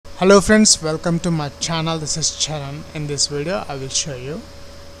Hello friends, welcome to my channel. This is Charan. In this video I will show you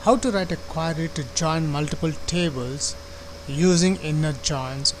how to write a query to join multiple tables using inner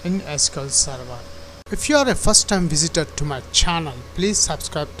joins in SQL Server. If you are a first time visitor to my channel, please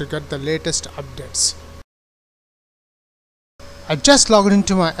subscribe to get the latest updates. I just logged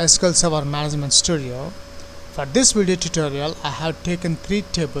into my SQL Server Management Studio. For this video tutorial I have taken 3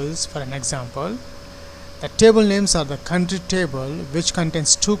 tables for an example. The table names are the country table, which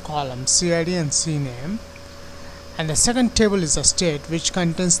contains 2 columns, CID and CNAME, and the second table is the state, which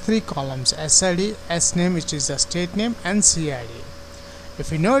contains 3 columns, SID, SNAME, which is the state name, and CID.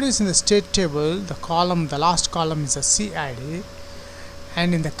 If you notice in the state table, the last column is the CID,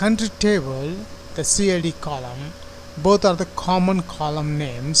 and in the country table, the CID column, both are the common column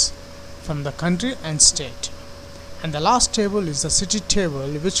names from the country and state. And the last table is the city table,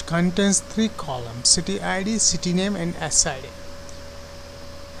 which contains 3 columns, city ID, city name, and SID.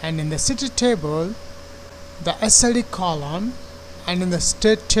 And in the city table, the SID column, and in the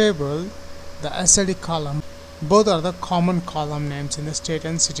state table, the SID column, both are the common column names in the state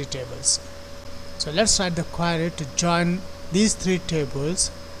and city tables. So let's write the query to join these 3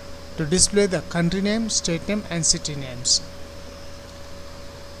 tables to display the country name, state name, and city names.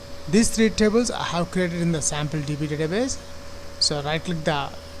 These 3 tables I have created in the sample DB database. So right click the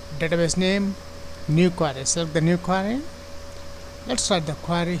database name, new query, select the new query. Let's write the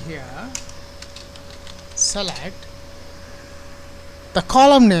query here. Select the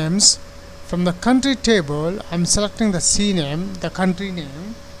column names from the country table. I'm selecting the CNAME, the country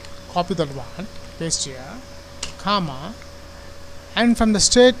name, copy that one, paste here, comma, and from the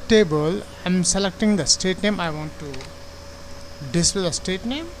state table I'm selecting the state name. I want to display the state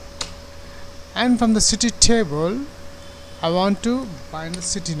name. And from the city table I want to bind the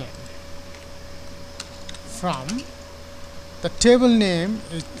city name. From the table name,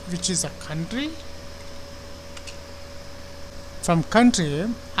 which is a country, from country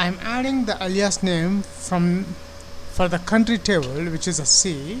I am adding the alias name for the country table, which is a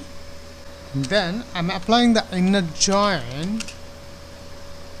C. Then I am applying the inner join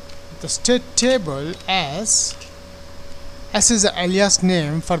the state table as S is the alias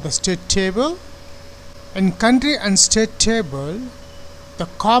name for the state table. In country and state table, the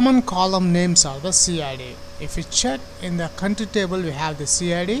common column names are the CID. If you check in the country table, we have the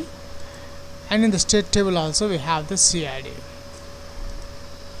CID, and in the state table also we have the CID.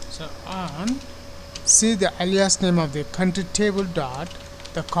 So on see the alias name of the country table dot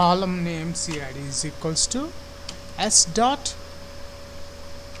the column name CID is equals to S dot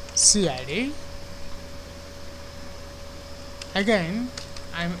CID. Again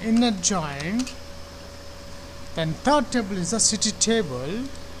I'm inner join. Then third table is the city table.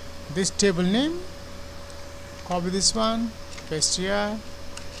 This table name, copy this one, paste here.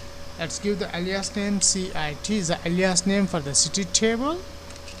 Let's give the alias name CIT is the alias name for the city table.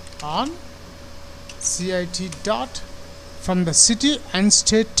 On CIT dot from the city and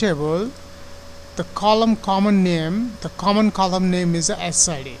state table, the common column name is the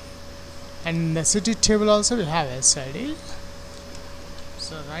SID, and in the city table also we have SID.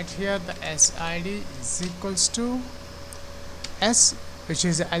 So right here the SID is equals to S, which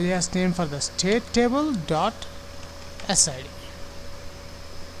is the alias name for the state table dot SID,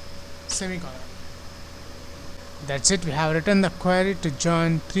 semicolon. That's it. We have written the query to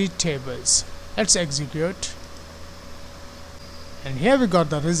join 3 tables. Let's execute. And here we got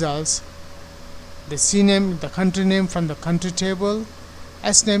the results. The CNAME, the country name from the country table,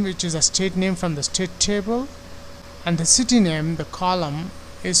 SNAME, which is a state name from the state table, and the city name, the column,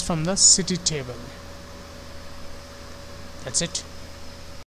 is from the city table. That's it.